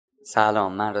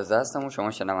سلام، من رضا هستم و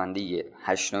شما شنونده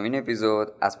 8مین اپیزود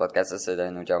از پادکست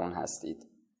صدای نوجوون هستید.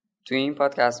 توی این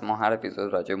پادکست ما هر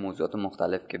اپیزود راجع به موضوعات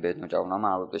مختلف که به نوجوانان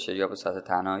مربوط بشه یا به صورت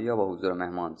تنهایی یا با حضور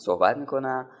مهمان صحبت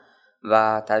میکنم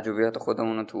و تجربیات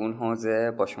خودمون رو تو اون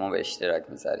حوزه با شما به اشتراک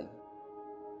میذاریم.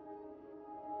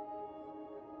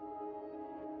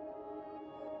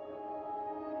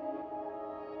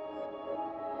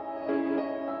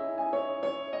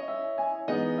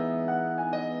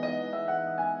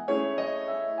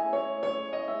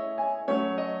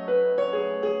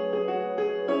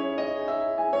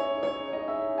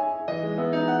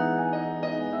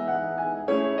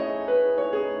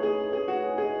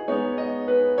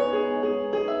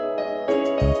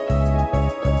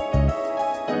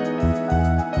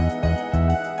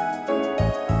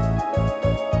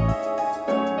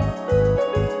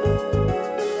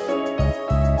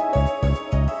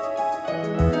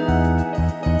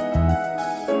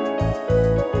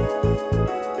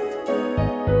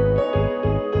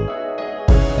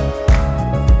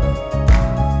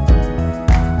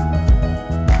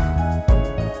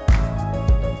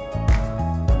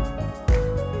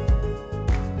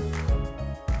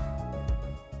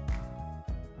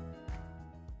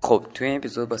 خب توی این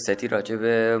اپیزود با ستی راجع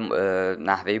به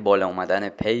نحوه بالا اومدن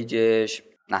پیجش،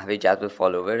 نحوه جذب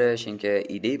فالوورش، اینکه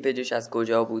ایده پیجش از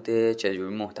کجا بوده،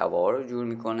 چجوری محتوا رو جور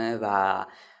میکنه و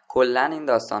کلا این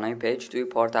داستانای پیج توی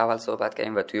پارت اول صحبت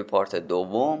کردیم و توی پارت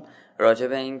دوم راجع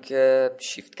به اینکه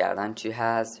شیفت کردن چی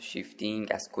هست، شیفتینگ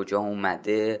از کجا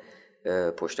اومده،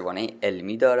 پشتوانه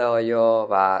علمی داره آیا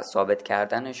و ثابت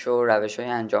کردنش و روش‌های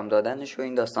انجام دادنش و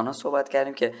این داستانا صحبت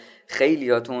کردیم که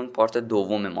خیلیاتون پارت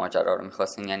دوم ماجرا رو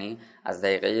می‌خواستین، یعنی از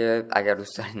دقیقه اگر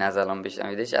دوست دارین از الان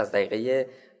بشنویدش از دقیقه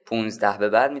 15 به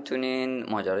بعد میتونین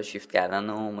ماجرا شیفت کردن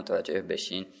رو متوجه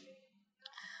بشین.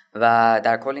 و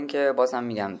در کل این که بازم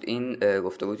میگم این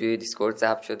گفتگو توی دیسکورد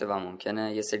ضبط شده و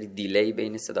ممکنه یه سری دیلی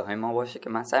بین صداهای ما باشه که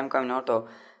من سعی می‌کنم اینا رو تا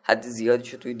حد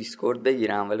زیادیشو توی دیسکورد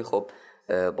بگیرم، ولی خب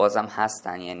بازم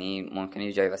هستن، یعنی ممکنه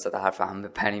یه جایی وسط حرف هم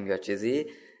بپریم یا چیزی.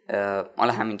 مال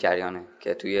همین جریانه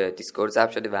که توی دیسکورد ضبط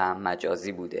شده و هم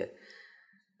مجازی بوده.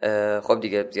 خب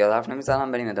دیگه زیاد حرف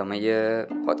نمیزنم، بریم ادامه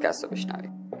پادکست رو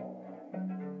بشنویم.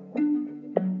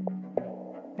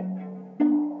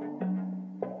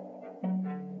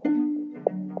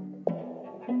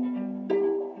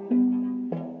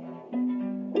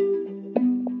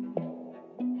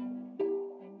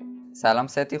 سلام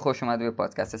ستی، خوش اومدی به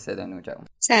پادکست صدای نوجوون.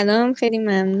 سلام، خیلی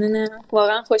ممنونم،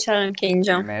 واقعا خوشحالم که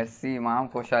اینجام. مرسی، ما هم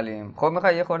خوشحالیم. خب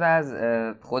میخوای یه خورده از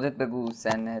خودت بگو،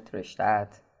 سنت، رشته‌ت؟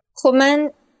 خب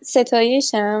من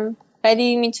ستایشم،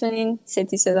 ولی میتونین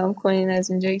ستی صدام کنین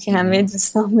از اونجایی که همه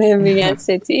دوستان بهم میگن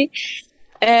ستی.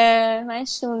 من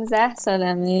 16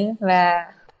 سالمه و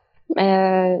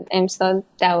امسال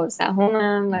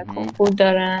 12ام و کنکور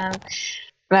دارم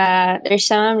و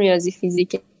رشته‌م هم ریاضی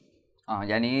فیزیک.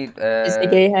 یعنی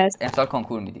امسال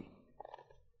کنکور میدی؟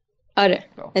 آره،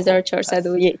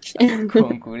 1401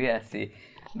 کنکوری هستی.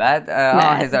 بعد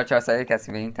 1401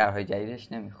 کسی به این طرحهای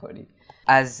جدیدش نمیخوری.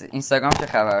 از اینستاگرام چه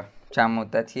خبر؟ چند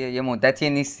مدتیه؟ یه مدتی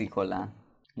نیستی کلا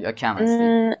یا کم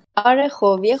هستی؟ آره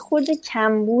خب یه خورده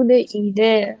کمبود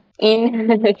ایده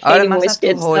این آره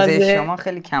مثلا تو حوزه شما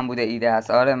خیلی کمبود ایده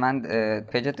هست. آره من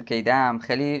پیجت که ایده‌ام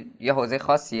خیلی یه حوزه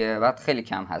خاصیه، بعد خیلی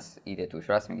کم هست ایده توش،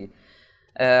 راست میگی.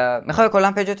 میخوای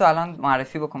کلا پیج تو الان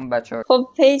معرفی بکنم بچه‌ها؟ خب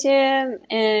پیج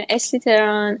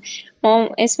اسلیتران، ما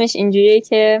اسمش اینجوریه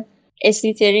که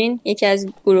اسلیترین یکی از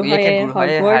گروه‌های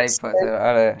هاگوارتس.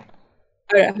 آره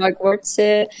هاگوارتس.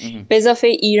 به اضافه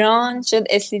ایران شد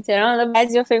اسلیتران. حالا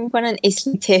بعضیا فکر میکنن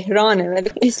اسلی تهرانه ولی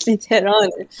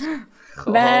اسلیترانه.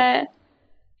 و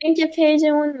اینکه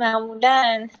پیجمون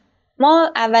معمولا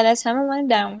ما اول از همه ما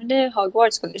در مورد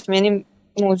هاگوارتس گذاشتیم، یعنی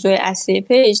موضوع اصلی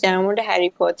پیج در مورد هری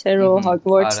پاتر و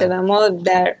هاگوارتس و ما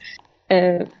در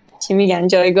چی میگن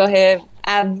جایگاه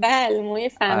اول ما یه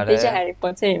فن پیج هری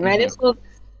پاتریم، ولی خب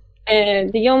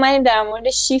دیگه اومدیم در مورد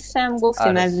شیفت هم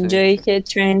گفتیم از اونجایی که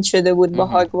ترند شده بود با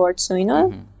هاگوارتس و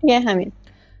اینا دیگه همین.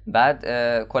 بعد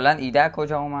کلا ایده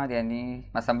کجا اومد؟ یعنی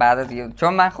مثلا بعد دیگه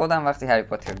چون من خودم وقتی هری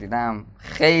پاتر دیدم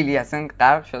خیلی اصلا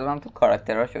غرق شدم تو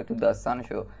کاراکتراش و تو داستانش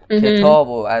و کتاب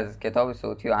و از کتاب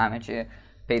صوتی و همه چی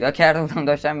پیدا کرده بودم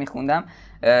داشتم میخوندم.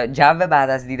 جو بعد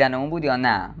از دیدن اون بود یا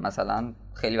نه مثلا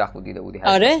خیلی وقت بود دیده بودی؟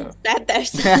 آره 100%.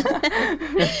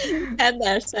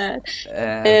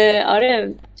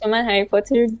 آره چون من هری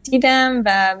پاتر رو دیدم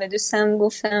و به دوستم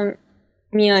گفتم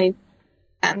میای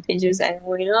هم پیج رو زدیم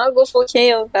و اینا، گفت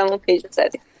اوکی و ما پیج رو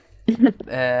زدیم.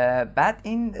 بعد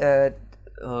این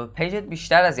پیجت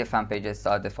بیشتر از یه فن پیج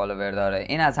ساده فالوور داره.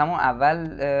 این از همون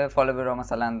اول فالوور رو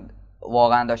مثلا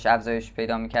واقعا داشت افزایش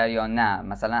پیدا میکرد یا نه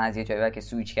مثلا از یه جایی که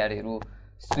سویچ کردی رو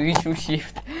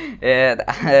شیفت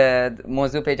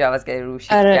موضوع پیج عوض کردی رو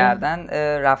شیفت کردن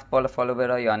رفت بالا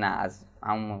فالوورها یا نه از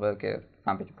همون موقع که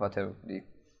فن پیج پاتر بودی؟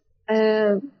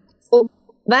 خب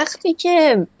وقتی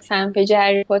که فن پیج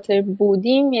هری پاتر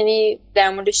بودیم یعنی در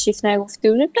مورد شیفت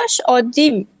نگفته بودیم داشت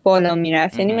عادی بالا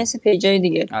میرفت یعنی مثل پیجای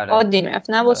دیگه عادی میرفت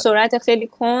نه با سرعت خیلی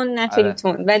کند نه خیلی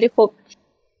تند ولی خب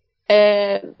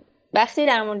وقتی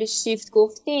در مورد شیفت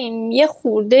گفتیم یه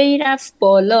خورده ای رفت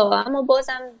بالا اما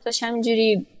بازم داشت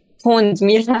همینجوری تند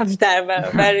میرفت در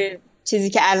برابر چیزی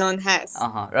که الان هست.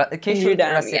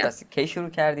 کی شروع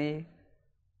کردی؟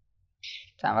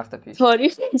 چند وقت پیش؟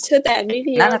 تاریخش دقیق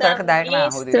یادم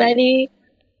نیست ولی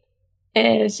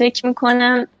فکر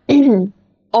میکنم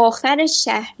آخر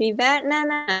شهریور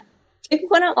نه فکر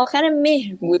میکنم آخر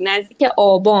مهر بود نزدیک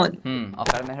آبان.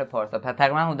 آخر مهر پارسال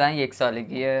تقریبا حدوداً 1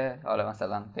 سالگی حالا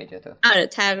مثلا پیجتو. آره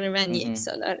تقریبا 1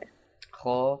 سال. آره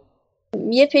خب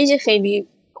یه پیج خیلی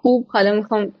خوب حالا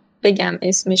میخوام بگم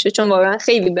اسمشو چون واقعا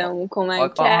خیلی بهمون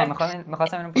کمک کرد.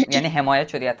 میخواستم یعنی حمایت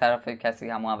شدی از طرف کسی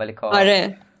همون اولی کار؟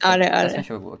 آره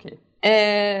اسمشو بگو. اوکی.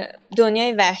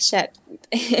 دنیای وحشت بود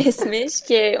اسمش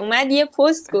که اومد یه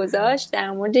پست گذاشت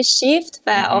در مورد شیفت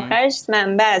و آخرش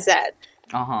منبع زد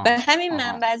و همین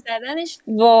منبع زدنش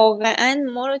واقعا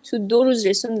ما رو تو 2 روز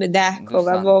رسون به 10K و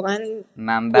واقعا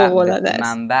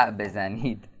منبع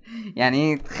بزنید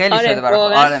یعنی خیلی شده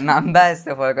برای منبع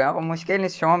استفاده کنید. آقا مشکل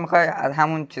نیست شما میخوای از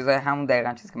همون چیزای همون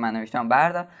دقیقاً چیزی که من نوشتم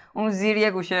بردار اون زیر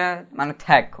یه گوشه منو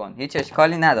تگ کن هیچ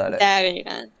اشکالی نداره.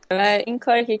 دقیقاً و این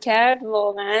کاری که کرد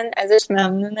واقعا ازش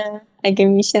ممنونم اگه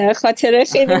میشه خاطره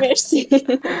خیلی مرسی.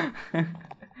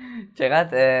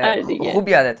 چقدر خوب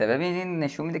یادته. ببینین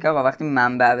نشون میده که آقا وقتی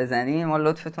منبع بزنی ما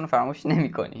لطفتون رو فراموش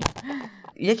نمی‌کنیم.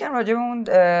 یکم راجع به اون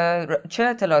چه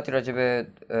اطلاعاتی راجع به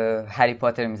هری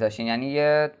پاتر میذاشین؟ یعنی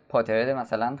یه پاتر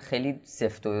مثلا خیلی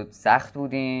سفت و سخت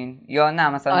بودین یا نه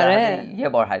مثلا یه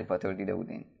بار هری پاتر رو دیده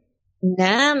بودین؟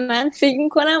 نه من فکر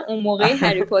میکنم اون موقع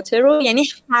هری پاتر رو یعنی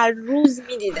هر روز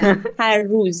میدیدم هر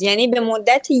روز یعنی به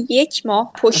مدت 1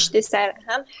 ماه پشت سر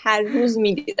هم هر روز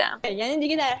میدیدم یعنی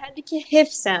دیگه در حدی که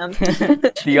حفظم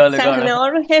صحنه ها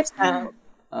رو حفظم.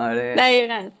 آره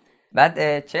دقیقاً.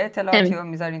 بعد چه اطلاعاتی رو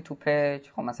میذارین تو پیج؟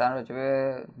 خب مثلا راجع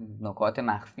به نکات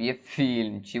مخفی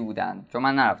فیلم چی بودن؟ چون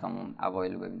من نرفتم اون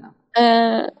اوایل رو ببینم.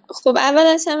 خب اول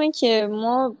از همه که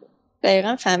ما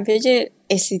دقیقاً فن پیج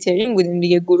اسلیترین بودیم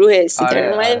دیگه گروه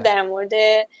اسلیترین اومدیم در مورد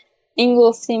این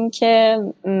گفتیم که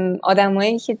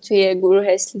آدمایی که توی گروه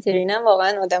اسلیترین هم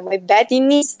واقعا آدمای بدی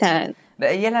نیستن.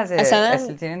 یه لحظه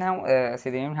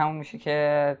اسلیترین همون میشه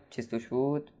که چیز توش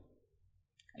بود؟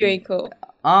 دریکو.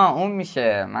 اون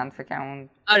میشه من فکرم اون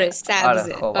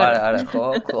سبزه. خب آره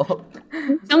خب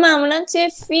تو معمولا توی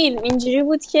فیلم اینجوری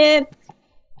بود که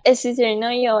اسلیترین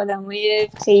ها یه آدمای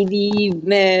خیلی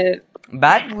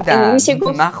بد بودن. میشه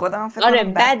گفت من خودم فکر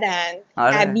کنم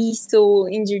بدن خبیث و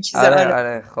اینجور چیزا.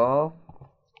 آره خب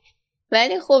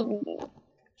ولی خب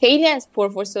خیلی از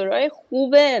پروفسورهای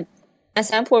خوبه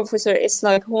مثلا پروفسور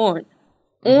اسلاکهورن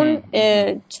اون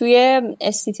توی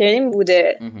اسلیترین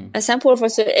بوده. مثلا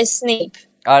پروفسور اسنیپ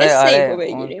رو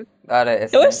بگیریم.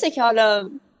 درسته که حالا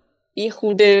یه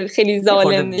خورده خیلی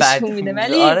ظالم نشون میده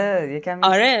ولی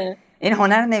این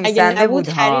هنر نویسنده بود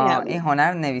این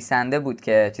هنر نویسنده بود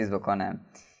که چیز بکنه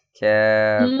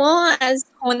که ما از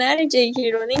هنر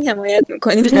جی.کی رولینگ حمایت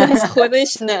میکنیم از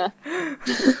خودش نه.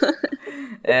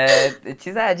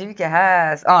 چیز عجیبی که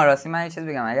هست راستی من یه چیز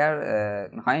بگم اگر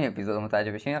میخواین اپیزود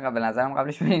متوجه بشین به نظرم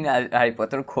قبلش ببینید هری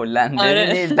پاتر رو کلا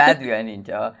ببینید بعد بیاین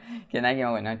اینجا که نگیم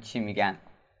آقا اینا چی میگن.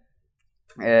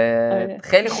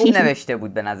 خیلی خوب نوشته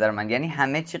بود به نظر من یعنی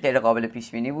همه چی غیر قابل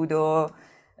پیش بینی بود و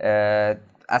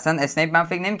اصلا اسنیپ من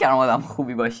فکر نمی‌کردم آدم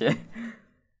خوبی باشه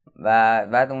و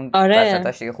بعد اون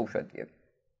وسطاش دیگه خوب شد دیگه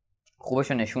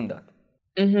خوبشو نشون داد.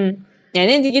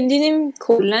 یعنی دیگه دیدیم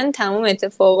کلا تمام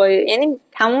اتفاقای یعنی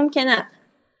تمام که نه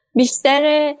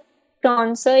بیشتر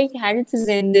شانسایی که هری تو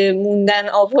زنده موندن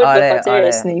آورد به خاطر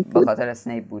اسنیپ بود. به خاطر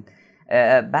اسنیپ بود.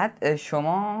 بعد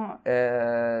شما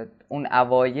اون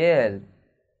اوایل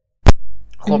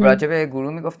خب راجع به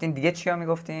گروه میگفتین دیگه چیا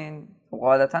میگفتین؟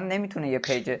 قاعدتا نمیتونه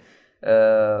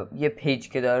یه پیج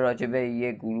که داره راجع به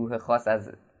یه گروه خاص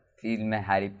از فیلم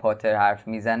هری پاتر حرف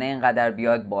میزنه اینقدر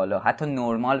بیاد بالا. حتی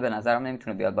نورمال به نظرم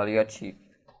نمیتونه بیاد بالا یا چی؟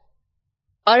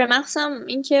 مخصوصا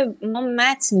این که ما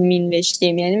متن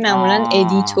مینوشتیم یعنی معمولا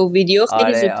ادیت و ویدیو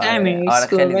خیلی زودتر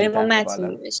مینوشتیم ولی ما متن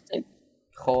مینوشتیم.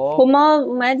 خب ما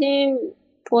اومدیم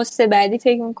پست بعدی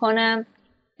فکر میکنم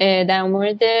در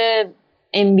مورد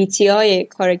MBTI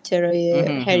کاراکترهای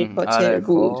هری پاتر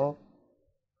بود.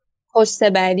 پست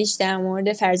بعدیش در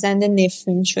مورد فرزند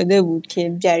نفرین شده بود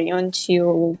که جریان چی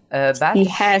و چی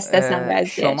هست اصلا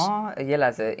وضعیش. شما یه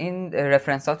لحظه این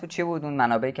رفرنساتو چی بود؟ اون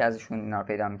منابعی که ازشون اینا رو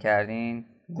پیدا می‌کردین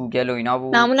گوگل و اینا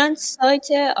بود؟ معمولا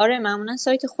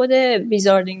سایت خود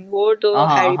ویزاردینگ ورد و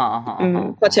هری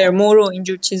پاترمور و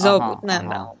اینجور چیزا بود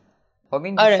منبع. خب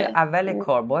این اول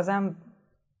کار بازم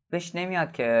بهش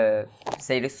نمیاد که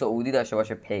سیر سعودی داشته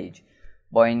باشه پیج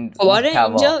با این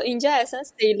اینجا اصلا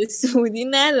سیل سعودی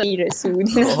نداره، غیر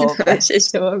سعودی نداره.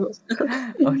 اشتباه گفتم.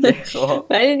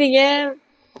 ولی دیگه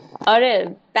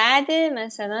بعد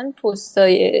مثلا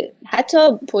پستای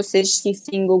حتی پست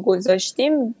شیفتینگو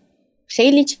گذاشتیم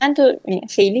خیلی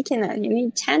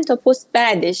چند تا پست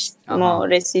بعدش ما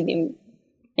رسیدیم،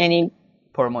 یعنی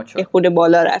پروموت شد، یه خود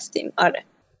بالا رفتیم.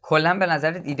 کلا به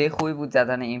نظرت ایده خوبی بود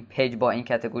زدن این پیج با این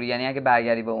کاتگوری؟ یعنی اگه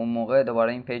برگردی به اون موقع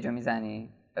دوباره این پیج رو میزنی؟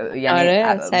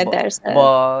 یعنی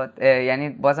 100%. یعنی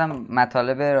بازم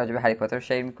مطالب راجع به هری پاتر رو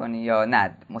شیر میکنی یا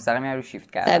نه مستقیما رو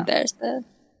شیفت کردن؟ 100%.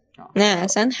 نه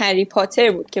اصلا هری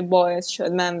پاتر بود که باعث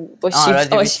شد من با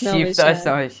شیفت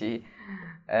آشنا بشم.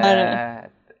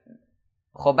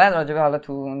 خب بعد راجع به حالا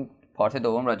تو اون پارت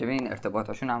دوم راجع به این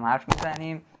ارتباطاشون هم حرف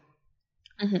میزنیم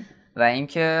و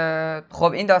اینکه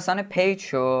خب این داستان پیج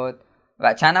شد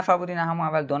و چند نفر بودین همون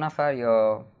اول؟ 2 نفر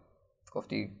یا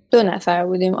گفتی 2 نفر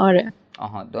بودیم؟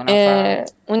 2 نفر.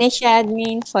 اون یکی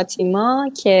ادمین فاطیما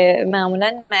که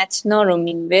معمولا متنا رو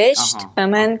مینوشت و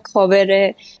من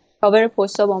کاور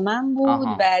پستا با من بود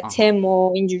و تم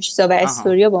و اینجور چیزا و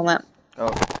استوریا با من.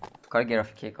 کار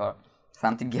گرافیکی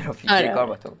سمت گرافیکی کار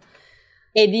با تو،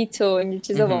 ادیت و اینجور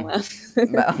چیزا با من.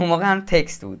 اون موقع هم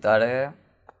تکست بود داره؟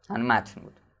 هم متن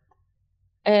بود؟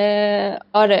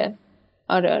 آره.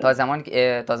 تا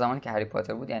زمانی که هری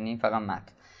پاتر بود یعنی فقط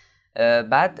متن.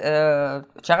 بعد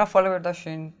چقدر فالوور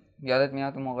داشتین؟ یادت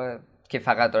میاد اون موقع که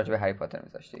فقط راجع به هری پاتر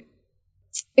میذاشتی؟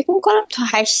 فکر میکنم تا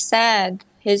 800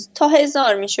 تا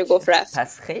 1000 میشه گفت رفت.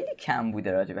 پس خیلی کم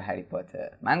بوده راجع به هری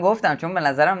پاتر. من گفتم چون به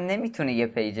نظرم نمیتونه یه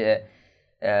پیج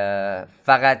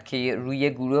فقط که روی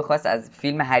گروه خاص از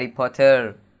فیلم هری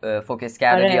پاتر فوکس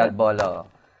کرده بیاد بالا.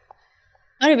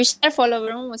 بیشتر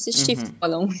فالوورم واسه شیفت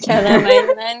فالومون کردم.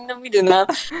 من نمیدونم،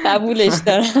 قبولش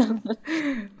دارم.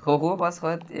 خوب باز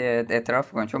خود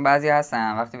اعتراف کن، چون بعضی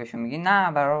هستن وقتی بهشون میگی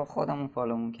نه برای خودمون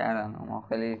فالومون کردن، ما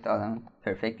خیلی آدم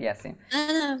پرفکتی هستیم.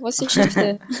 نه واسه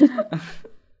شیفته.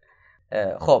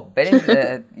 خب بریم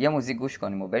یه موزیک گوش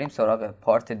کنیم و بریم سراغ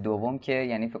پارت دوم که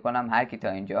یعنی فکر کنم هر کی تا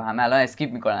اینجا، همه الان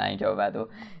اسکیپ میکنن اینجا بعدو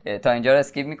تا اینجا رو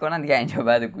اسکیپ میکنن دیگه، اینجا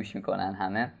بعدو گوش میکنن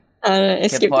همه.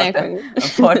 اسکیپ نکنیم.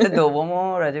 پارت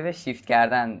دومو راجع به شیفت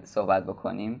کردن صحبت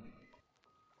بکنیم.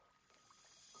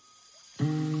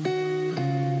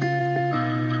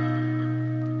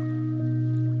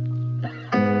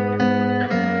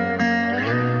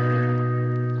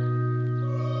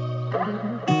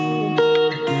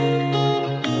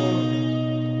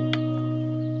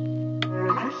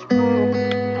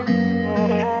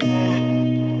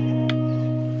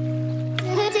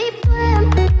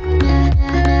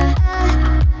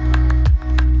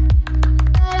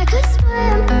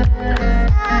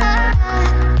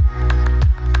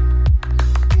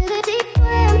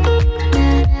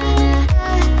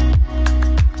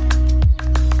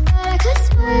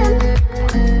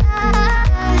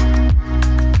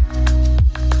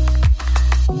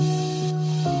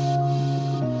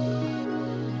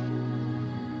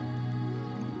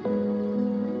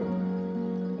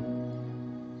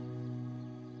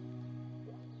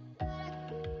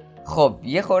 خب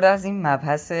یه خورده از این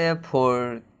مبحث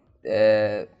پر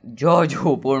جاج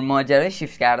و پر ماجرای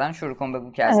شیفت کردن شروع کن،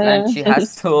 بگو که اصلا چی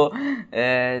هست و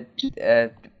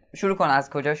شروع کن از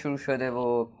کجا شروع شده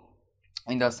و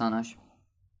این داستاناش.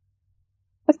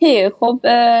 اوکی خب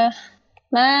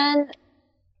من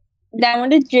در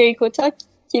مورد جریکو تاک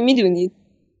که میدونید؟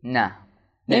 نه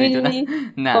نمیدونی؟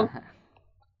 نه. خب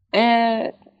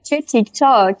چه تیک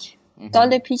تاک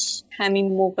سال پیش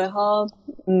همین موقع ها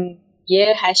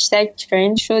یه هشتگ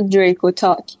ترند شد دریکو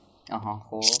تاک.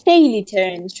 خب خیلی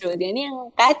ترند شد، یعنی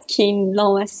انقدر که این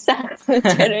لامصب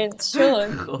ترند شد.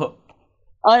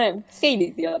 خب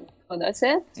خیلی زیاد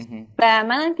خلاصه. و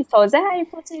منم که تازه هری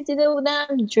پاتر دیده بودم،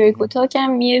 دریکو تاک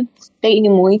هم یه خیلی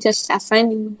محیط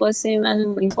خفنی بود واسه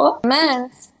من. من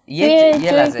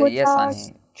یه لحظه یه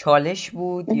ثانیه، چالش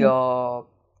بود یا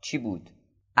چی بود؟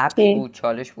 اپ بود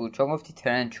چالش بود؟ چون گفتی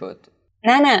ترند شد.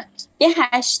 نه یه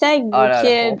هشتگ بود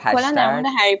که کلا در مورد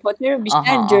هری پاتر رو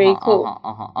بیشتر دریکو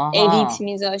ادیت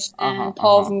میذاشتن.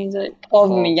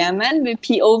 پاو میگم، من به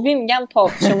پی او وی میگم پاو،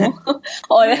 شما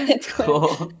آلت کن.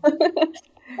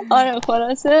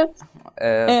 خلاصه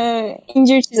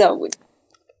اینجور چیزا بود.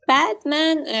 بعد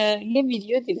من یه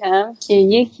ویدیو دیدم که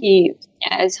یکی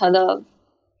از حالا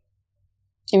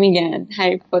چی میگن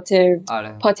هری پاتر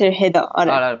پاتر هدا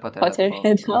پاتر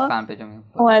هدا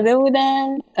اومده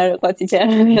بودن قاطی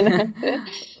کردن.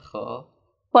 خب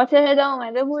پاتر هدا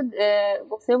اومده بود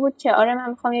گفته بود که آره من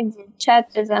میخوام یک چت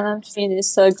بزنم توی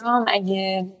اینستاگرام،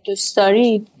 اگه دوست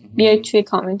دارید بیاید توی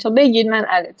کامنت رو بگید من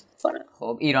ادت کنم.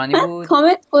 خب ایرانی بود؟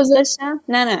 کامنت گذاشتم.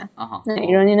 نه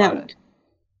ایرانی نبود.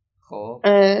 خب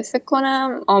فکر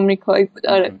کنم آمریکایی بود.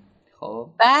 آره. خب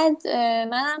بعد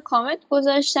منم کامنت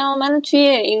گذاشتم و منو توی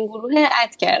این گروه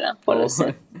اد کردم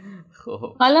خلاصه.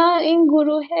 خب حالا این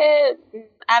گروه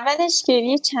اولش که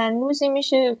یه چند روزی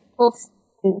میشه گفت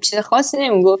چیز خاصی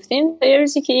نمیگفتیم، تا یه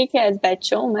روزی که یکی از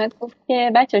بچه اومد گفت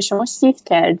که بچه شما شیفت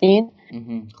کردین؟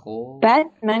 خب بعد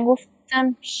من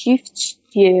گفتم شیفت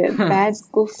چیه؟ بعد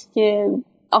گفت که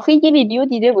آخه یه ویدیو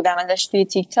دیده بودم ازش توی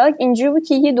تیک تاک، اینجوری بود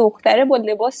که یه دختره با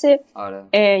لباس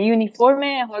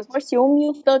یونیفرم هاگوارتس یهو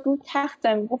میافتاد رو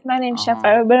تختم، گفت من امشب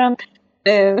قرار برم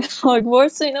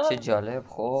هاگوارتس و اینا. چه جالب.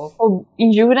 خب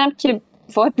اینجوری بودم که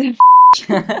وات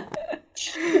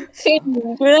خیلی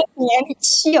بودم یعنی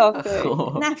چی آخه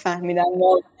نفهمیدم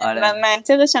و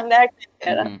منطقش هم درک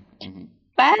نکردم.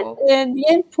 بعد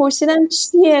دیگه پرسیدم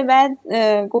چیه، بعد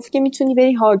گفت که میتونی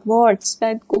بری هاگوارتس.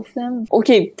 بعد گفتم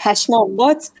اوکی پشمام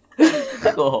وات.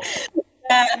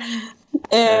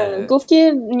 گفت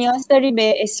که نیاز داری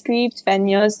به اسکریپت و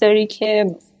نیاز داری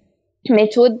که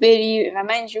متد بری و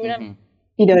من اینجوری بودم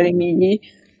چی داری میگی.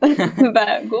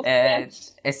 و گفت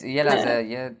یه لحظه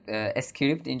یه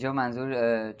اسکریپت اینجا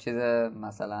منظور چیز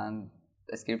مثلا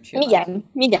اسکریپت چیه؟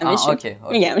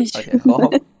 میگمش.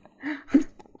 خب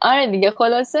آره دیگه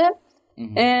خلاصه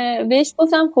بهش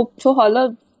گفتم خب تو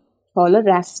حالا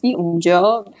رفتی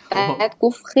اونجا؟ بعد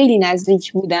گفت خیلی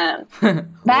نزدیک بودم.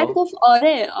 بعد گفت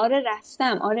آره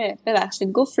رفتم، آره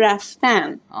ببخشید گفت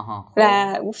رفتم.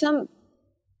 و گفتم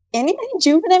یعنی من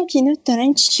اینجور بودم که اینا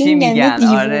دارن چی میگن؟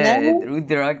 آره رو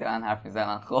دراگ دارن حرف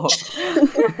میزنن. خب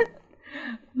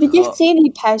دیگه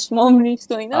خیلی پشمام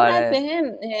ریخت و اینا. بعد بهم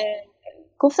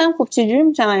گفتم خب چجوری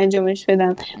میتونم انجامش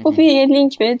بدم؟ خب یه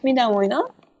لینک بهت میدم و اینا.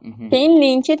 که این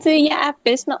لینک توی یه اپ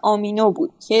به اسم آمینو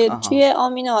بود که توی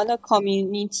آمینو حالا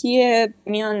کامیونیتی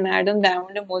میان مردم در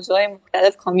مورد موضوعات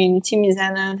مختلف کامیونیتی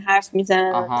میزنن، حرف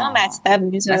میزنن، مطلب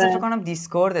میزنن. مثلا فکر کنم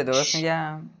دیسکورد، درست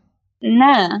میگم؟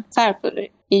 نه فرق داره،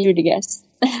 یه جور دیگه است.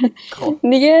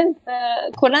 دیگه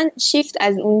کلا شیفت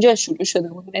از اونجا شروع شده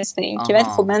بود مثل این که، ولی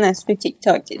خب من از توی تیک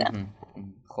تاک دیدم.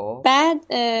 خب بعد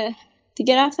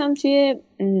دیگه رفتم توی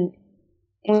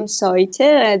اون سایت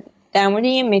در مورد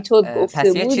یه متد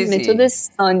گفته بود، متد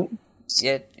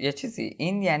یه چیزی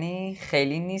این یعنی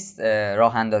خیلی نیست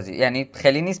راه اندازی، یعنی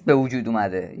خیلی نیست به وجود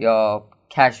اومده یا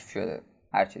کشف شده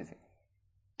هر چیزی.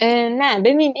 نه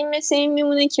ببین این مثل این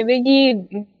میمونه که بگی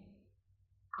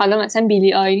حالا مثلا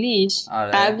بیلی آیلیش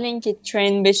قبل اینکه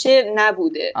ترند بشه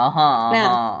نبوده.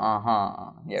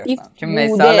 چه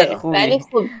مثال خوبی. ولی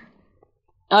خب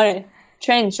آره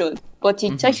ترند شد، با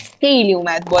تیک تاک خیلی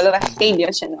اومد بالا و خیلی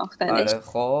ها شناختنش.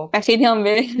 خب و خیلی هم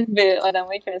به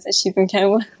آدمایی که مثلا شیفت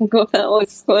میکنم گفتن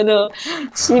اسکود و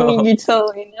چی میگی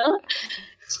تو اینا.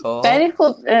 ولی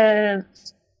خب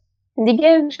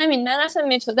دیگه همین من اصلا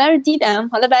متد رو دیدم.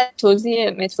 حالا بعد توضیح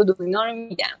متد و اینا رو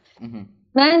میگم.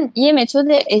 من یه متد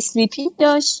اسلیپینگ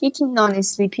داشت، یکی نان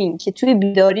اسلیپینگ که توی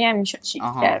بیداری هم میشد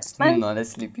شیفت کرد. من نان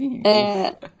اسلیپینگ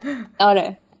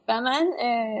آره. و من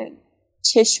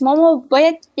چشمامو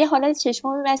باید یه حالت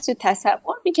چشمامو واسه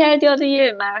تصور می‌کردی، یا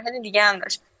یه مراحل دیگه هم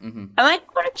داشت. و من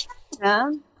کارو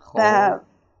کردم و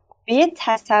به یه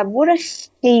تصور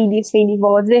خیلی خیلی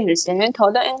واضح رسیدم. یعنی تا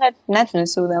حالا اینقدر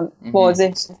نتونسته بودم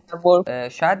واضح تصور.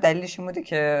 شاید دلیلش این بوده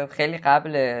که خیلی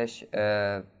قبلش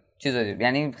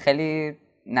یعنی خیلی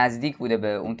نزدیک بوده به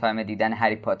اون تایم دیدن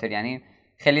هری پاتر، یعنی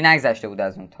خیلی نگذشته بود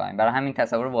از اون تایم، برای همین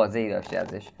تصور واضحی داشتی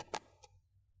ازش.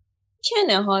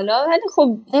 کنه حالا ولی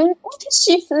خب اون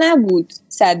شیفت نبود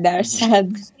 100%.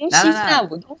 این شیفت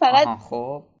نبود، اون فقط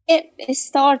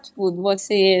استارت بود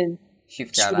واسه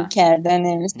شروع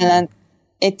کردن مثلا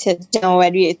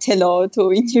جمع‌آوری اطلاعات و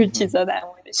اینجور چیزا در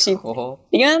مورد شیفت.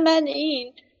 دیگه من بعد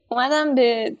این اومدم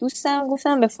به دوستم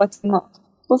گفتم، به فاطیما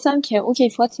گفتم که اوکی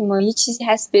فاطیما یه چیزی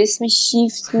هست به اسم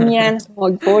شیفت، میرن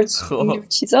هاگوارتس اینجور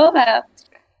چیزا. و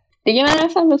دیگه من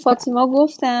رفتم به فاطیما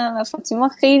گفتم و فاطیما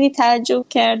خیلی تعجب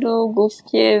کرد و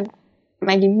گفت که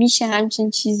مگه میشه همچین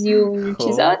چیزی و این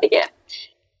چیزا دیگه.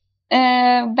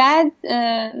 بعد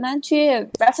من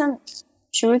رفتم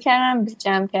شروع کردم به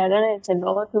جمع کردن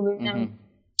اطلاعات و ببینم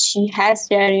چی هست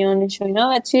جریانش و اینا.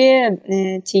 و توی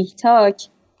تیک تاک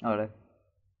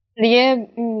دیگه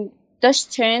داشت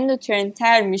ترند و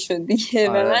ترندتر میشد دیگه.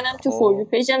 و منم تو فوری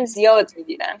پیجم زیاد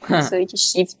میدیدم کسایی که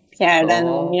شیفت کردن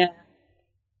و میان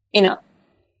اینا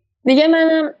دیگه.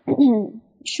 منم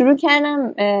شروع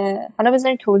کردم. حالا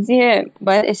بذاری توضیح،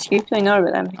 باید اسکریپت و اینا رو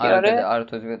بدم. آره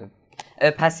توضیح بده.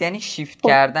 پس یعنی شیفت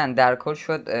کردن در کل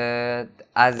شد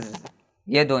از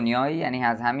یه دنیایی، یعنی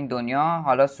از همین دنیا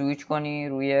حالا سویچ کنی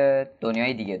روی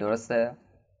دنیای دیگه، درسته؟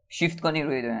 شیفت کنی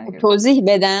روی دنیای دیگه. توضیح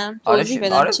بدم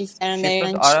شیفت کردن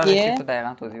دقیقاً چیه؟ شیفت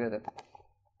دقیقاً توضیح بده.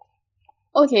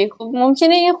 اوکی خب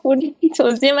ممکنه یه خورده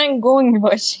توضیح من گنگ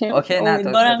باشه.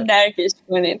 امیدوارم درکش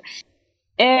کنید.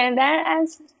 در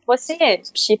از واسه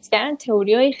شیفت کردن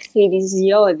تئوری‌های خیلی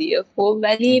زیادیه خب،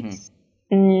 ولی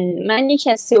من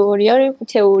یکی از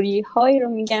تئوری‌هایی رو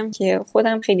میگم که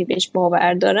خودم خیلی بهش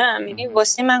باور دارم، یعنی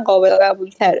واسه من قابل قبول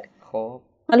تره. خب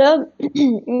حالا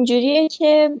اینجوریه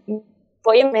که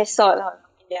با یه مثال حالا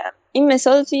میگم. این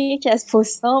مثال توی یکی از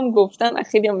پستام گفتم و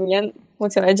خیلی میگن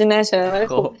متوجه نشدم.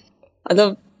 خب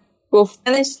حالا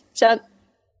گفتنش شاید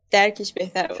درکش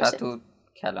بهتر باشه، شاید تو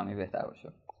کلامی بهتر باشه.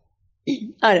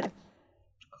 آره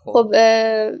خب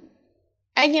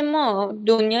اگه ما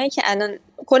دنیایی که الان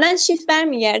کلا شیفت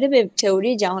برمیگرده به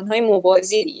تئوری جهان‌های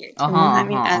موازی دیگه، ما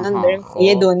همین الان داریم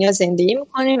یه دنیا زندگی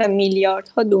میکنیم و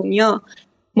میلیاردها دنیا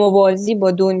موازی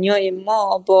با دنیای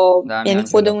ما با یعنی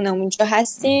خودمونم اونجا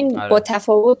هستیم. با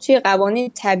تفاوت توی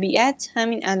قوانین طبیعت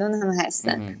همین الان هم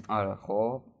هستن. آره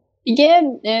خب دیگه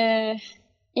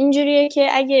اینجوریه که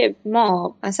اگه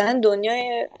ما مثلا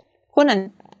دنیای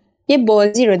کنن یه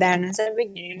بازی رو در نظر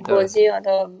بگیریم، بازی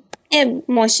حالا یه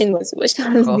ماشین بازی باشه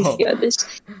بیخیالش،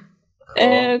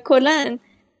 کلن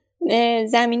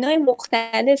زمینای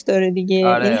مختلف داره دیگه.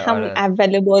 یعنی همون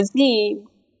اول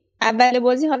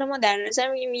بازی حالا ما در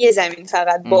نظر میگیم یه زمین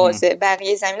فقط بازه،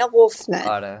 بقیه زمینا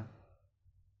قفلن.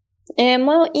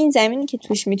 ما این زمینی که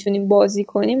توش میتونیم بازی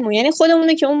کنیم یعنی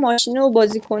خودمونه که اون ماشین رو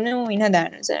بازی کنه و اینا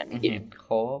در نظر میگیریم.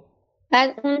 خب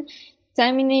بعد اون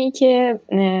زمینی که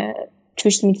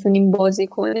توش میتونیم بازی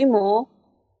کنیم و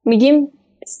میگیم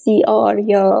CR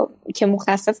یا که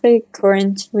مخفف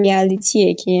current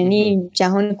realityه که یعنی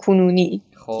جهان کنونی.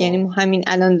 یعنی ما همین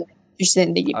الان توش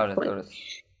زندگی میکنیم.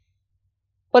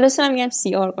 خلاصه من میگم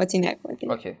CR قاطی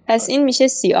نکنید. پس این میشه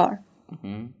CR.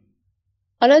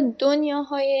 حالا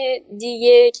دنیاهای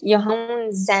دیگه یا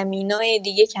همون زمینای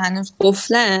دیگه که هنوز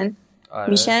قفلن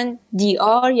میشن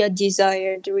DR یا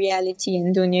desired reality،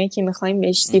 یعنی دنیایی که میخوایم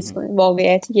بهش شیفت کنیم،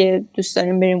 واقعیتی که دوست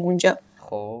داریم بریم اونجا.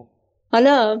 خب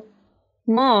حالا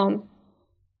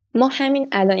ما همین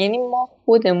الان یعنی ما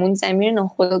خودمون زمین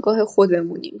ناخودآگاه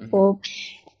خودمونیم. خب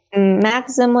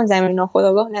مغز ما زمین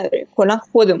ناخودآگاه نداره، کلا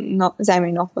خودمون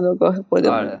زمین ناخودآگاه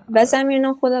خودمون. و زمین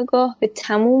ناخودآگاه به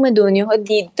تمام دنیاها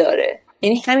دید داره.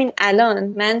 یعنی همین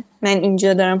الان من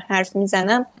اینجا دارم حرف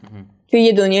میزنم، توی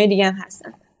یه دنیای دیگه هم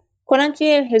هستم، کلا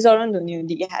توی هزاران دنیای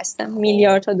دیگه هستم،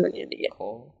 میلیاردها دنیا دیگه.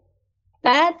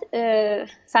 بعد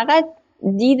فقط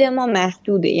دید ما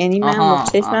محدوده، یعنی من با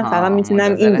چشمم فقط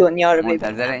میتونم این دنیا رو ببینم.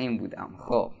 منتظر این بودم.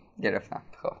 خب گرفتم.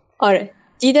 خب آره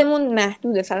دیدمون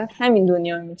محدوده، فقط همین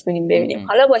دنیا رو میتونیم ببینیم.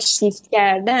 حالا با شیفت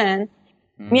کردن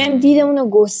میایم دیدمون رو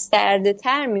گسترده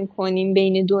تر میکنیم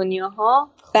بین دنیاها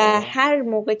و هر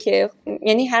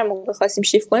موقع خواستیم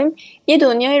شیفت کنیم یه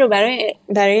دنیایی رو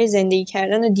برای زندگی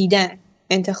کردن و دیدن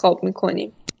انتخاب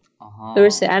میکنیم.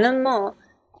 درسته؟ الان ما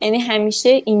یعنی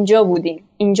همیشه اینجا بودیم،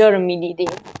 اینجا رو میدیدیم.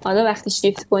 حالا وقتی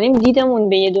شیفت کنیم دیدمون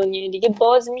به یه دنیای دیگه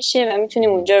باز میشه و میتونیم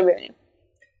اونجا رو ببینیم.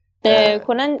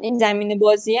 کلا این زمین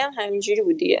بازی هم همینجوری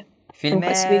بود دیگه. فیلم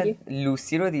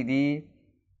لوسی رو دیدی؟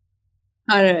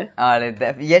 آره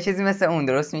یه چیزی مثل اون،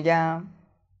 درست میگم؟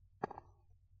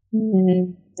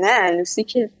 نه لوسی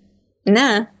که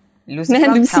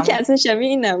لوسی که اصلا شبیه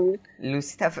این نبود.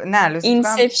 لوسی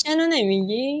اینسپشن رو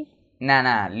نمیگی؟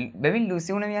 نه ببین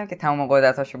لوسی اونو میگم که تمام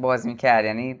قدرتاشو باز میکرد،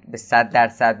 یعنی به 100%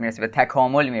 میرسید، به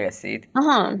تکامل میرسید.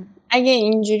 اگه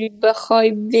اینجوری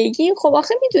بخوای بگی خب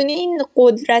آخه میدونی این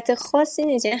قدرت خاصی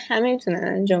نیست، یعنی همه میتونن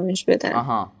انجامش بدن.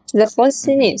 چیز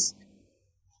خاصی نیست.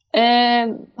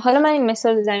 حالا من این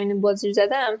مثال زمین بازی رو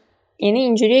زدم، یعنی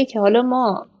اینجوریه که حالا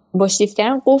ما با شیفت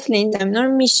کردن قفل این زمینا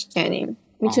رو میشکنیم،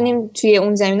 میتونیم توی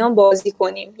اون زمینا بازی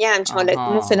کنیم. یه همچین حالت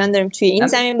ما فعلا داریم توی این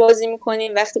زمین بازی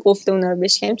میکنیم، وقتی قفل اونا رو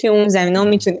بشکنیم توی اون زمینا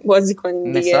میتونیم بازی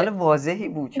کنیم دیگه. مثال واضحی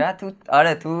بود.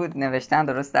 چرا تو نوشتن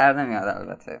درست در نمیاد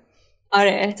البته.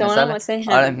 آره احتمالاً واسه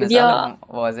همین بود یا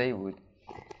واضحی بود.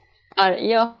 آره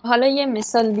یا حالا یه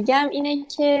مثال دیگه هم اینه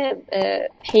که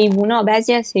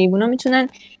بعضی از حیونا میتونن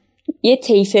یه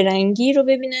طیف رنگی رو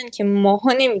ببینن که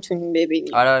ماها نمیتونیم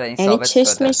ببینیم. آره این یعنی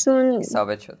چشمشون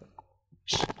ثابت شده.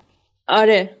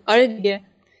 آره دیگه.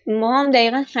 ما هم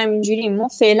دقیقا همینجوریم. ما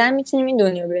فعلا میتونیم این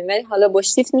دنیا ببینیم، ولی حالا با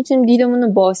شیفت میتونیم دیدمون رو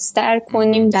بازتر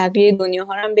کنیم، بقیه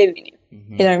دنیاها رو هم ببینیم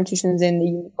که داریم توشون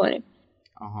زندگی میکنیم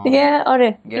دیگه.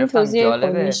 آره این توضیح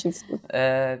کلی شیفت بود.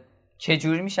 چه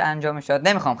جوری میشه انجامش داد؟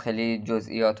 نمیخوام خیلی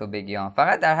جزئیاتو بگم،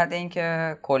 فقط در حد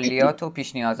اینکه کلیات و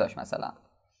پیش نیازاش مثلا،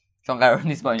 چون قرار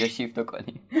نیست ما اینجا شیفت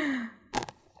کنیم.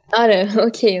 آره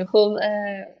اوکی. خب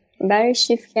برای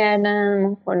شیفت کردن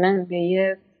ما کلا به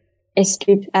یه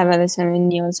اسکریپت اول از همه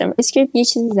نیاز داریم. اسکریپت یه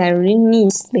چیز ضروری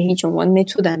نیست به هیچ عنوان،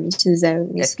 متد هم یه چیز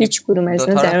ضروری نیست، هیچ کدوم از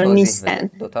اینا ضروری نیستن.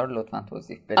 دوتا رو لطفاً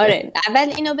توضیح بده. آره اول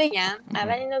اینو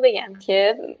بگم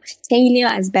که خیلی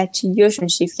از بچگیاشون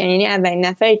شیفت کردن. یعنی اولین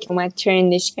نفری که اومد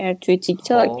ترندش کرد توی تیک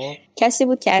تاک کسی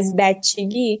بود که از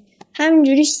بچگی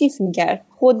همینجوری شیفت میکرد،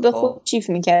 خود به خود شیفت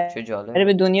میکرد. چه جالب.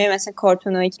 به دنیای مثلا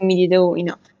کارتونایی که میدیده و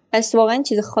اینا. پس واقعا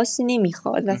چیز خاصی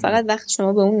نمیخواد و فقط وقتی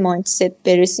شما به اون مایندست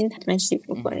برسین حتما شیفت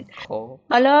میکنید.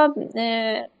 حالا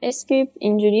اسکریپت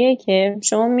اینجوریه که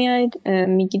شما میایید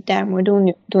میگید در مورد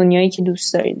اون دنیایی که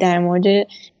دوست دارید، در مورد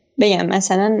بگم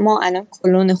مثلا ما الان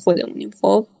کلون خودمونیم.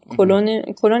 خب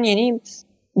کلون یعنی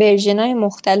ورژن‌های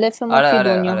مختلف ما توی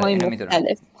دنیاهای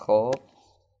مختلف. خب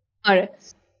آره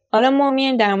حالا ما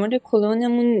میایم در مورد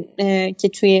کلونمون که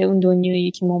توی اون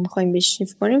دنیایی که ما میخوایم بهش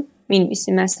شیفت کنیم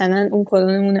می‌نویسیم. مثلا اون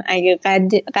کلونمون رو اگه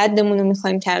قدمون رو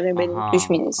می‌خوایم تغییر بدیم توش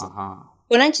می‌نویسیم.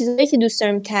 کلاً چیزایی که دوست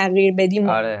داریم تغییر بدیم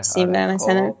می‌نویسیم. و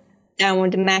مثلا در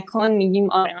مورد مکان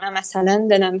میگیم آره من مثلا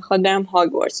دلم می‌خواد برم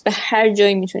هاگوارتس. به هر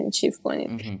جایی می‌تونید شیفت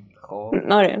کنید.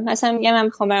 آره مثلا میگم من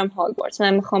می‌خوام برم هاگوارتس،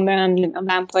 من می‌خوام برم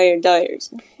ومپایر دایرز.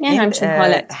 یعنی همچین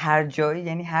حالت. هر جایی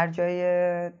یعنی هر جای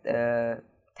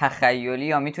تخیلی،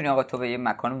 یا میتونی آقا تو به یه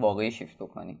مکان واقعی شیفت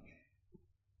کنی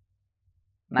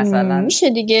مثلا؟ میشه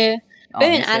دیگه.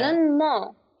 ببین الان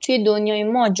ما توی دنیای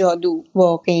ما جادو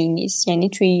واقعی نیست، یعنی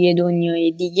توی یه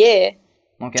دنیای دیگه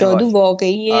جادو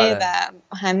واقعیه و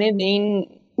همه به این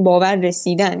باور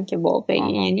رسیدن که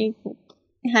واقعیه. یعنی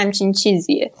همچین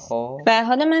چیزیه. و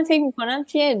حالا من فکر میکنم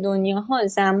توی دنیاها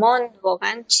زمان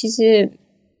واقعا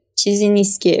چیزی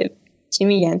نیست که چی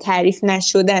میگن تعریف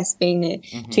نشده است بین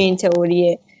توی این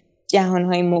تئوری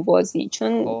جهانهای موازی،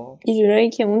 چون یه جورایی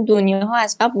که اون دنیاها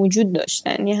از قبل وجود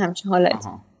داشتن یه همچین حالت.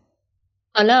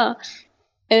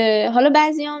 حالا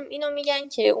بعضیام اینو میگن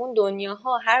که اون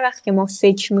دنیاها هر وقت که ما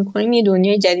فکر میکنیم یه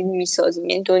دنیای جدید میسازیم،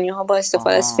 یعنی دنیاها با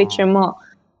استفاده از فکر ما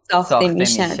ساخته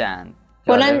میشن.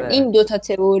 کلاً این دوتا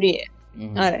تئوریه.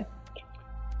 آره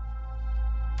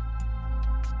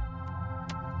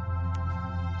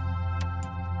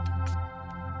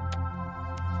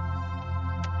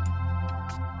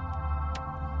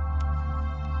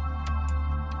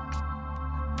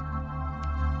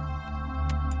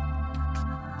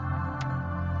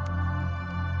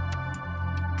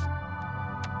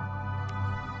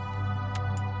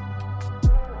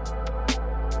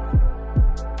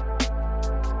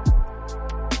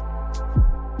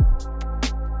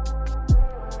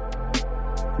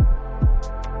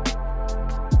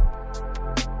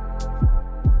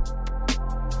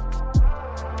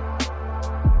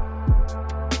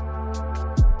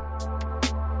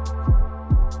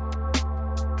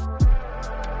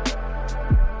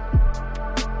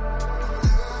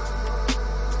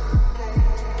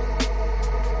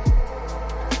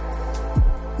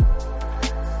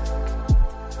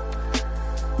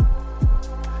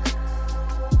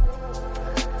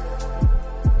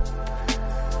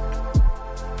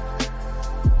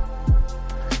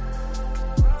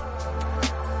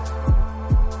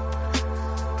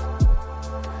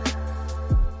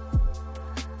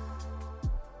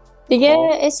دیگه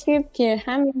اسکریپت که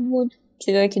همین بود،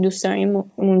 چیزایی که دوست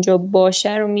داریم اونجا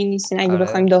باشه رو می‌نویسیم. اگه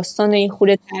بخوایم داستان این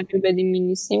خورده تغییر بدیم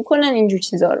می‌نویسیم. کلاً اینجور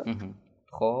چیزا رو.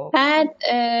 خب بعد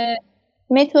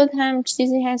متد هم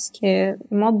چیزی هست که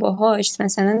ما باهاش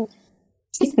مثلا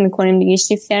شیفت می‌کنیم دیگه.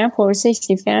 شیفت کردن پروسه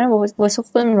شیفت کردن واسه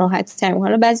خودمون راحت‌تر.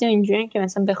 حالا بعضیا اینجوریه که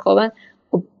مثلا بخوابن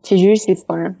خب چجوری شیفت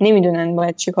کنن، نمیدونن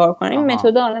باید چیکار کنن. این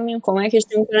متدها حالا میان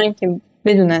کمکشون می‌کنن که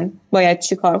بدونن باید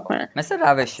چیکار کنن. مثل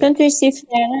روشه. چون توی شیفت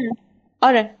کردن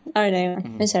آره دقیقاً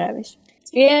مثل روش.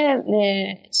 توی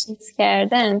شیفت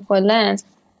کردن کلاً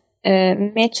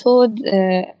متد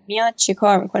میاد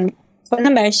چیکار میکنه.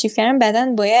 کلاً برای شیفت کردن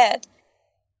بدن باید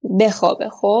بخوابه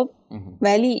خب،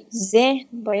 ولی ذهن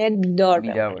باید بیدار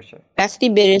باشه. وقتی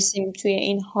برسیم توی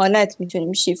این حالت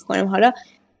میتونیم شیفت کنیم. حالا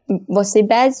واسه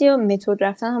بعضیا متد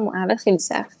رفتن هم اول خیلی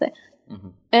سخته.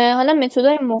 حالا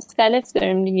متدهای مختلف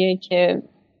داریم دیگه که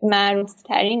معروف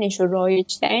ترینش و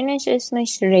رایج ترینش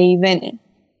اسمش ریونه.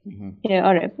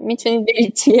 آره میتونید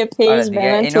برید توی پیج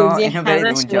برای من توضیح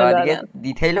همش اونجا دیگه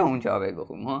دیتیل اونجا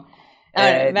بگم.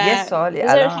 یه سوالی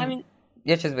الان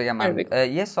یه چیز بگم من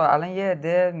یه سوال، الان یه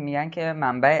عده میگن که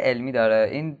منبع علمی داره،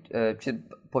 این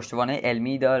پشتوانه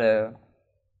علمی داره؟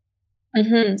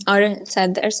 آره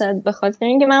 100%، به خاطر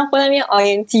اینکه من خودم یه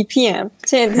INTP ام.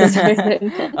 چه انتظاری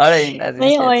دارید؟ آره این از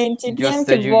این من INTP ام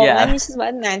که واقعا این چیز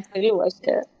باید منطقی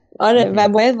باشه. آره و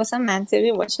باید واسه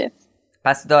منطقی باشه.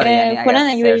 پس داره، یعنی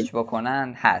اگر سرچ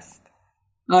بکنن هست.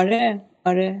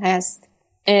 آره هست.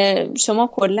 شما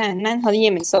کلا، من حالا یه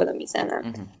مثال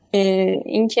میزنم،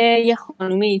 اینکه یه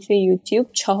خانومه توی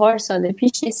یوتیوب 4 سال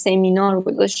پیش یه سمینار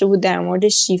گذاشته بود در مورد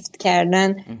شیفت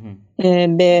کردن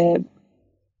به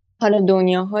حالا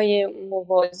دنیاهای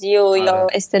موازی و یا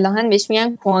اصطلاحاً بهش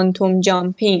میگن کوانتوم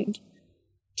جامپینگ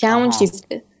که همون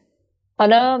شیفته.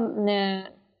 حالا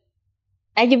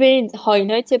اگه برید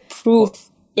هایلایت پروف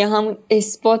یا همون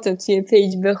اثبات رو توی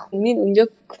پیج بخونید، اونجا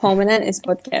کاملا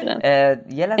اثبات کردن.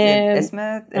 یه لحظه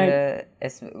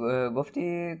اسم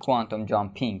گفتی کوانتوم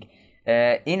جامپینگ،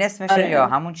 این اسمشه یا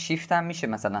همون شیفت هم میشه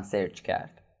مثلا سرچ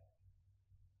کرد؟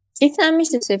 شیفت هم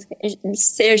میشه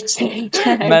سرچ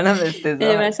کرد. منم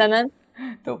افتضاح مثلا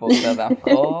تو پختادم.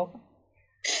 خب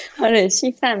آره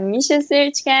شیفت هم میشه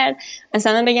سرچ کرد،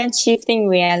 مثلا بگن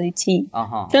شیفتینگ ریالیتی،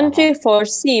 چون توی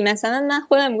فارسی مثلا من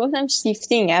خودم گفتم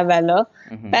شیفتینگ اولا،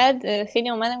 بعد خیلی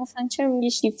اومدن گفتن چرا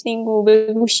میگی شیفتینگ و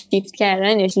بگو شیفت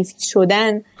کردن یا شیفت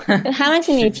شدن،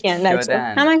 همشون یکیان بچه،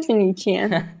 همشون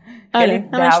یکیان. خیلی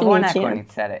دعوا نکنید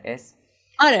سر اسم.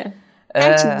 آره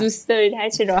هرچی دوست دارید،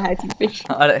 هرچی راحتی بگید.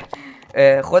 آره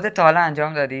خودت تا حالا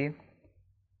انجام دادی؟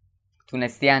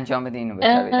 تونستی انجام بدی اینو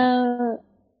بهتر بگم؟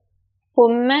 خب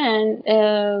من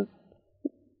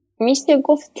میشه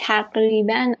گفت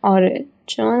تقریبا آره،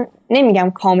 چون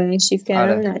نمیگم کاملا شیفت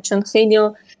کردم. نه چون خیلی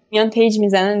میان پیج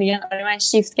میزنن میگن آره من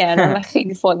شیفت کردم و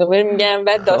خیلی فالوور میگیرن،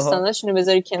 بعد داستاناشونو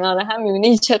بذاری کنار هم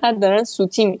میبینی چقدر دارن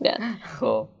سوتی میدن.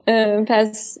 خب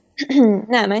پس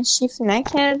نه من شیفت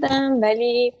نکردم،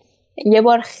 ولی یه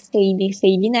بار خیلی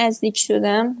خیلی نزدیک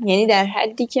شدم، یعنی در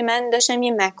حدی که من داشتم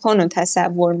یه مکان رو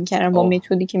تصور میکردم با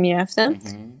متدی که میرفتم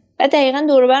و دقیقا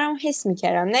دور و برم حس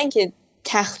میکردم، نه اینکه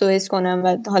تخت رو حس کنم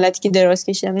و حالتی که دراز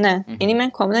کشیدم، نه یعنی من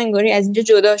کاملا انگاری از اینجا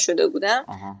جدا شده بودم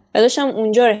و داشتم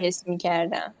اونجا رو حس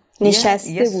میکردم،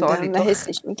 نشسته بودم و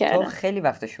حسش میکردم. تو خیلی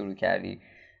وقت شروع کردی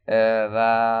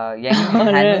و یعنی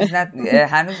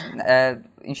هنوز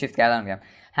این شیفت کردن میگم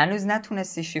هنوز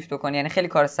نتونستی شیفت کنی، یعنی خیلی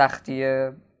کار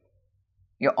سختیه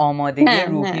یا آمادگی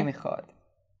روحی میخواد؟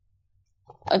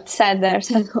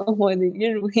 100% آمادگی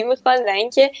روحی میخواد و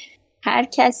اینکه هر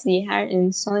کسی، هر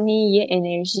انسانی یه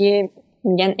انرژی،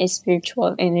 میگن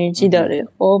اسپریچوال انرژی داره.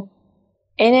 خب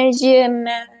انرژی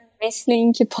من مثل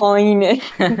این که پایینه،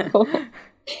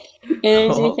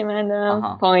 انرژی که من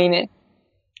دارم پایینه،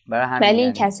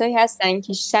 ولی کسایی هستن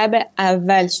که شب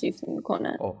اول شیفت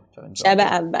میکنن. شب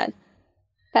اول.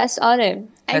 پس آره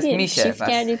اگه میشه، شیفت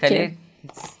کردید که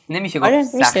نمیشه گفت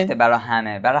سخته برای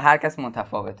همه، برای هر کس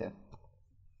متفاوته.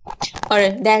 آره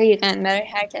دقیقاً برای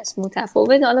هر کس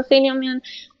متفاوت. حالا خیلی هم میان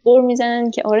قور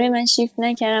میزنن که آره من شیفت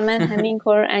نکردم، من همین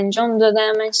کار رو انجام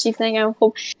دادم، من شیفت نکردم.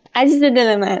 خب عزیز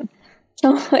دل من،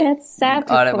 شما باید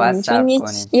صبر کنید، چون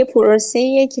یه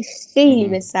پروسه‌ایه که خیلی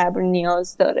به صبر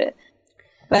نیاز داره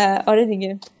و آره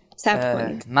دیگه صبر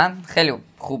کنید. من خیلی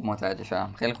خوب متوجه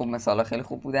شدم، خیلی خوب، مثالا خیلی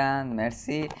خوب بودن،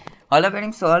 مرسی. حالا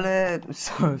بریم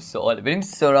بریم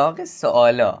سراغ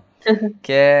سوالا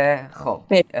که خب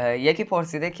یکی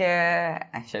پرسیده که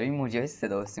شبیه موجی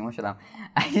صدا و سیما شدم،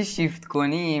 اگه شیفت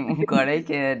کنیم اون کارهایی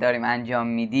که داریم انجام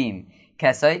میدیم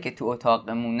کسایی که تو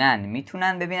اتاقمونن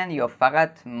میتونن ببینن یا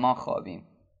فقط ما خوابیم؟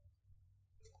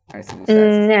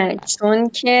 نه چون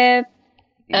که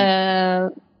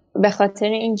به خاطر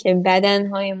اینکه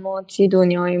بدنهای ما توی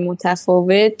دنیاهای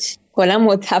متفاوت کلا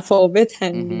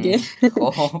متفاوتن دیگه.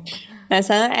 خب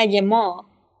مثلا اگه ما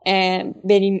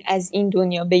بریم از این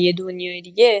دنیا به یه دنیای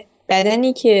دیگه،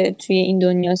 بدنی که توی این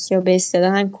دنیاست یا به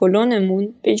اصطلاح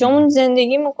کلونمون به جامون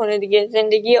زندگی میکنه دیگه،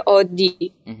 زندگی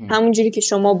عادی همونجوری که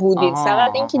شما بودید،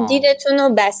 فقط اینکه دیدتون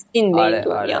رو بستین به این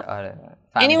دنیا.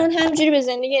 یعنی اون همونجوری به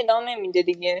زندگی ادامه میده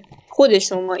دیگه، خود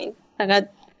شما این فقط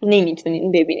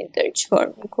نمیتونین ببینید داری چی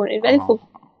کار میکنید، ولی خب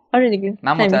آره دیگه.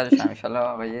 من متوجه شدم،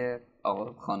 انشالله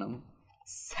آقا خانم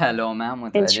سلامه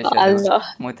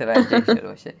متوجه شده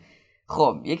باشه.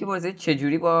 خب یکی پرسید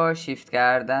چجوری با شیفت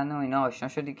کردن و اینا آشنا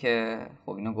شدی؟ که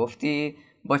خب اینو گفتی.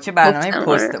 با چه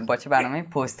برنامه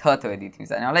پست ها تو ادیت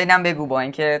میزنی؟ حالا اینم بگو، با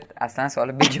اینکه اصلا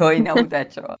سوال به جایی نبود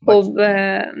بچه‌ها. خب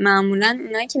معمولا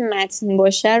اونایی که متن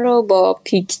باشه رو با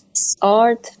پیکس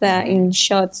آرت و این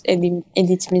شات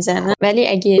ادیت میزنن، ولی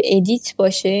اگه ادیت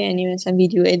باشه، یعنی مثلا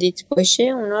ویدیو ادیت باشه،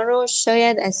 اونا رو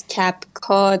شاید از کپ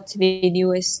کات، ویدیو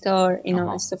استار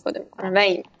اینا استفاده میکنن و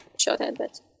این شات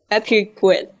البته و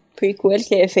پریکوئل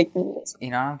که افکت میندازه.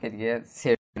 اینا هم که دیگه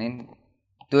سرین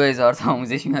 2000 تا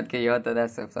آموزش میاد که یاد داده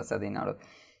از صفر اینا رو.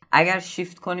 اگر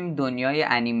شیفت کنیم دنیای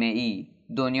انیمه ای،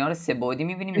 دنیا رو 3 بعدی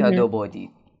میبینیم یا 2 بعدی؟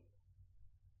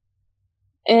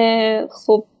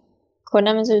 خب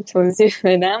کنم از توضیح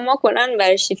بدم. ما کنن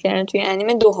برای شیفت کردن توی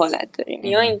انیمه 2 حالت داریم.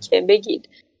 یا اینکه بگید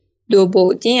 2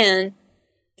 بعدی ان،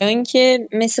 یا اینکه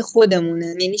مثل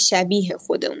خودمونن، یعنی شبیه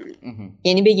خودمونن.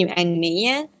 یعنی بگیم انیمه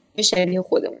ای یا شبیه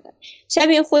خودمونن.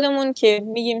 شبیه خودمون که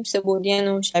میگیم 3 بعدی ان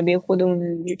و شبیه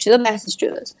خودمون چیزا بحثش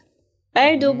جداست.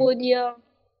 برای 2 بعدی ها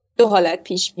 2 حالت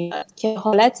پیش میاد که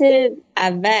حالت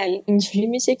اول اینجوری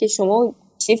میشه که شما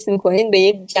شیفت میکنید به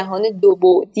یک جهان 2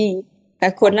 بعدی و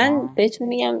کلا بهتون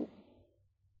میگم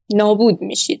نابود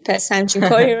میشید. پس همچین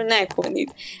کاری رو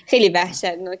نکنید. خیلی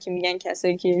وحشتناکه میگن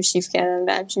کسایی که شیفت کردن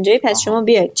به همچین جایی. پس شما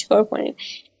بیاید چیکار کنید؟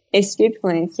 اسکیپ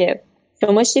کنید که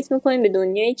شما شیفت میکنید به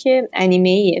دنیایی که انیمه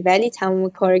ایه ولی تمام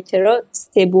کاراکترها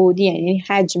 3 بعدی ان، یعنی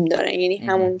حجم دارن، یعنی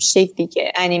همون شکلی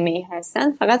که انیمه ای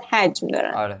هستن فقط حجم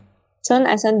دارن. آره. چون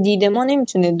اصلا دید ما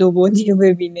نمیتونه 2 بعدی رو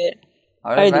ببینه.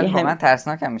 آره ولی واقعا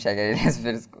ترسناک هم میشه اگر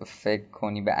فکر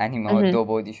کنی به انیمه ها 2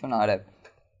 بعدیشون. آره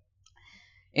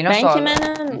اینا سوال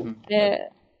منم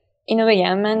اینو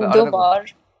بگم. من 2 بار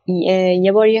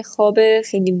یه بار یه خواب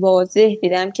خیلی واضح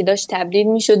دیدم که داشت تبدیل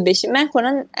میشد بشه. من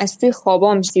کنن از توی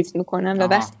خوابام شیفت میکنم و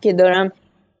وقتی که دارم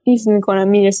شیفت میکنم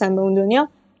میرسم به اون دنیا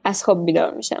از خواب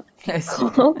بیدار میشم.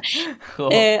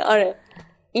 آره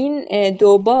این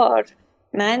 2 بار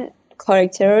من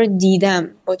کاراکترها رو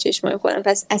دیدم با چشمای خودم.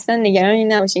 پس اصلا نگرانی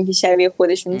نباشین که شبیه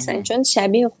خودشون نیستن، چون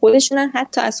شبیه خودشونن،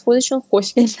 حتی از خودشون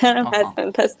خوشگل‌تر هم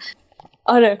هستن. پس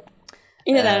آره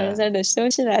اینو در نظر داشته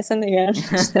باشید و اصلا نگران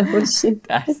داشته باشید.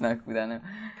 ترسناک بودنه.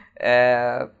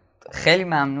 خیلی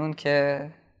ممنون که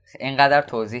اینقدر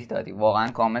توضیح دادی،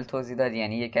 واقعا کامل توضیح دادی.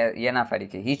 یعنی یه نفری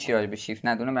که هیچی راجع به شیفت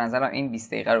ندونه به نظرم این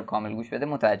 20 دقیقه رو کامل گوش بده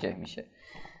متوجه میشه.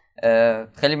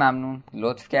 خیلی ممنون،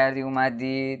 لطف کردی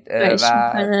اومدی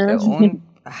و اون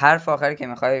حرف آخری که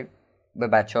میخوای به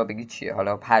بچه‌ها بگی چیه؟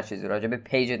 حالا هر چیزی راجع به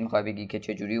پیجت میخوای بگی که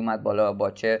چه جوری اومد بالا،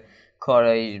 با چه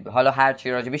کارایی، حالا هر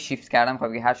چی راجع به شیفت کردن میخوای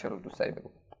بگی، هر چی رو دوست داری بگو.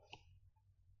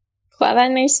 خب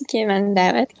اول مرسی که من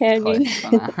دعوت کردید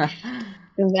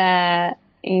و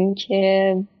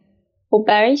اینکه خب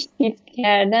برای شیفت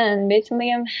کردن بهتون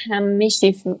بگم همه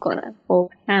شیفت میکنن. خب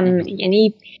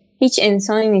یعنی هیچ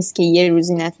انسانی نیست که یه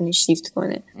روزی نتونه شیفت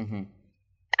کنه.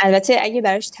 البته اگه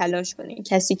براش تلاش کنه.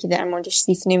 کسی که در موردش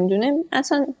شیفت نمیدونه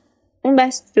اصلا اون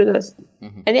بحث جداست.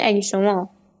 ولی اگه شما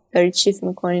دارید شیفت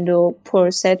میکنید و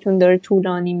پروسه‌تون داره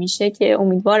طولانی میشه که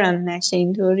امیدوارم نشه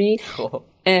اینطوری،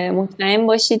 مطمئن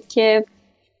باشید که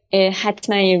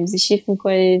حتما یه روزی شیفت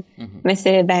میکنید.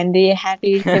 مثل بنده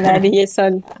حقیر که بعد 1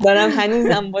 سال دارم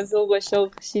هنوزم با ذوق و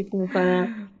شوق شیفت میکنم.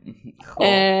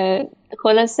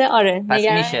 خلاصه آره پس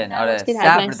میشه. آره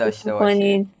صبر داشته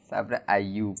باشید، صبر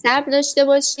ایوب، صبر داشته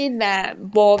باشید و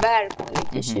باور کنید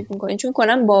که شیفت میکنید. چون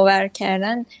کنم باور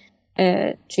کردن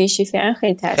توی شیفت کردن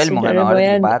خیلی تاثیر داره.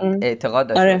 آره باید اعتقاد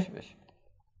داشته باشید.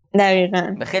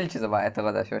 دقیقاً به خیلی چیزا باید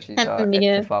اعتقاد داشته باشید تا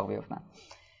اتفاق بیفتن.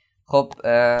 خب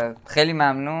خیلی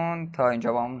ممنون تا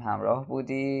اینجا با همون همراه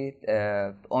بودید.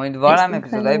 امیدوارم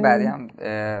اپیزودهای بعدی هم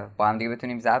با هم دیگه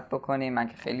بتونیم ضبط بکنیم. من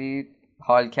که خیلی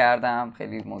حال کردم،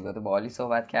 خیلی موضوعات باحالی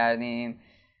صحبت کردیم.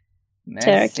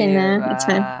 مرسی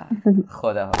و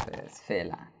خداحافظ.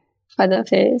 فعلا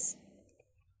خداحافظ.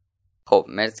 خب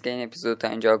مرسی که این اپیزود تا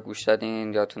اینجا گوش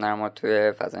دادین. یادتون نره ما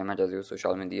توی فضای مجازی و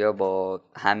سوشال میدیا با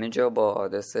همه جا با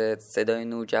آدرس صدای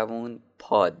نوجوون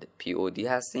پاد POD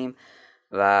هستیم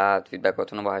و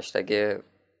فیدبکاتون رو با هشتگ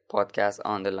پادکست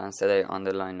آندرلاین صدای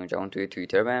آندرلاین نوجوون توی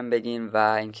توییتر بهم بگین و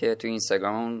اینکه توی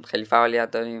اینستاگراممون خیلی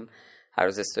فعالیت داریم، هر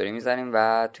روز استوری میذاریم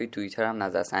و توی توییتر هم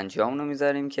نظرسنجیامون رو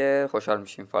میذاریم که خوشحال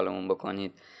میشیم فالومون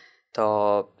بکنید.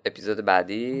 تا اپیزود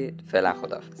بعدی فعلا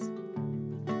خداحافظ.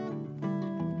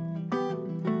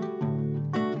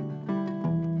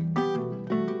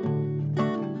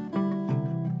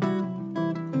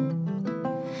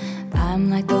 I'm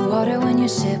like the water when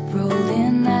your ship rolled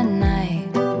in that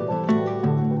night.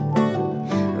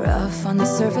 Rough on the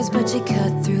surface but you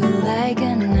cut through like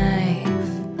a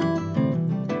knife.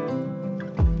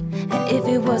 And if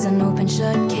it was an open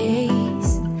shut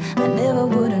case, I never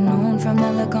would have known from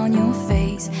the look on your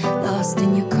face. Lost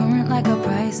in your current like a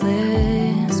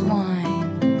priceless wine.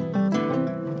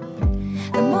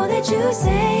 The more that you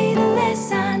say, the less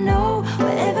I know.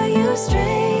 Wherever you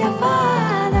stray, I find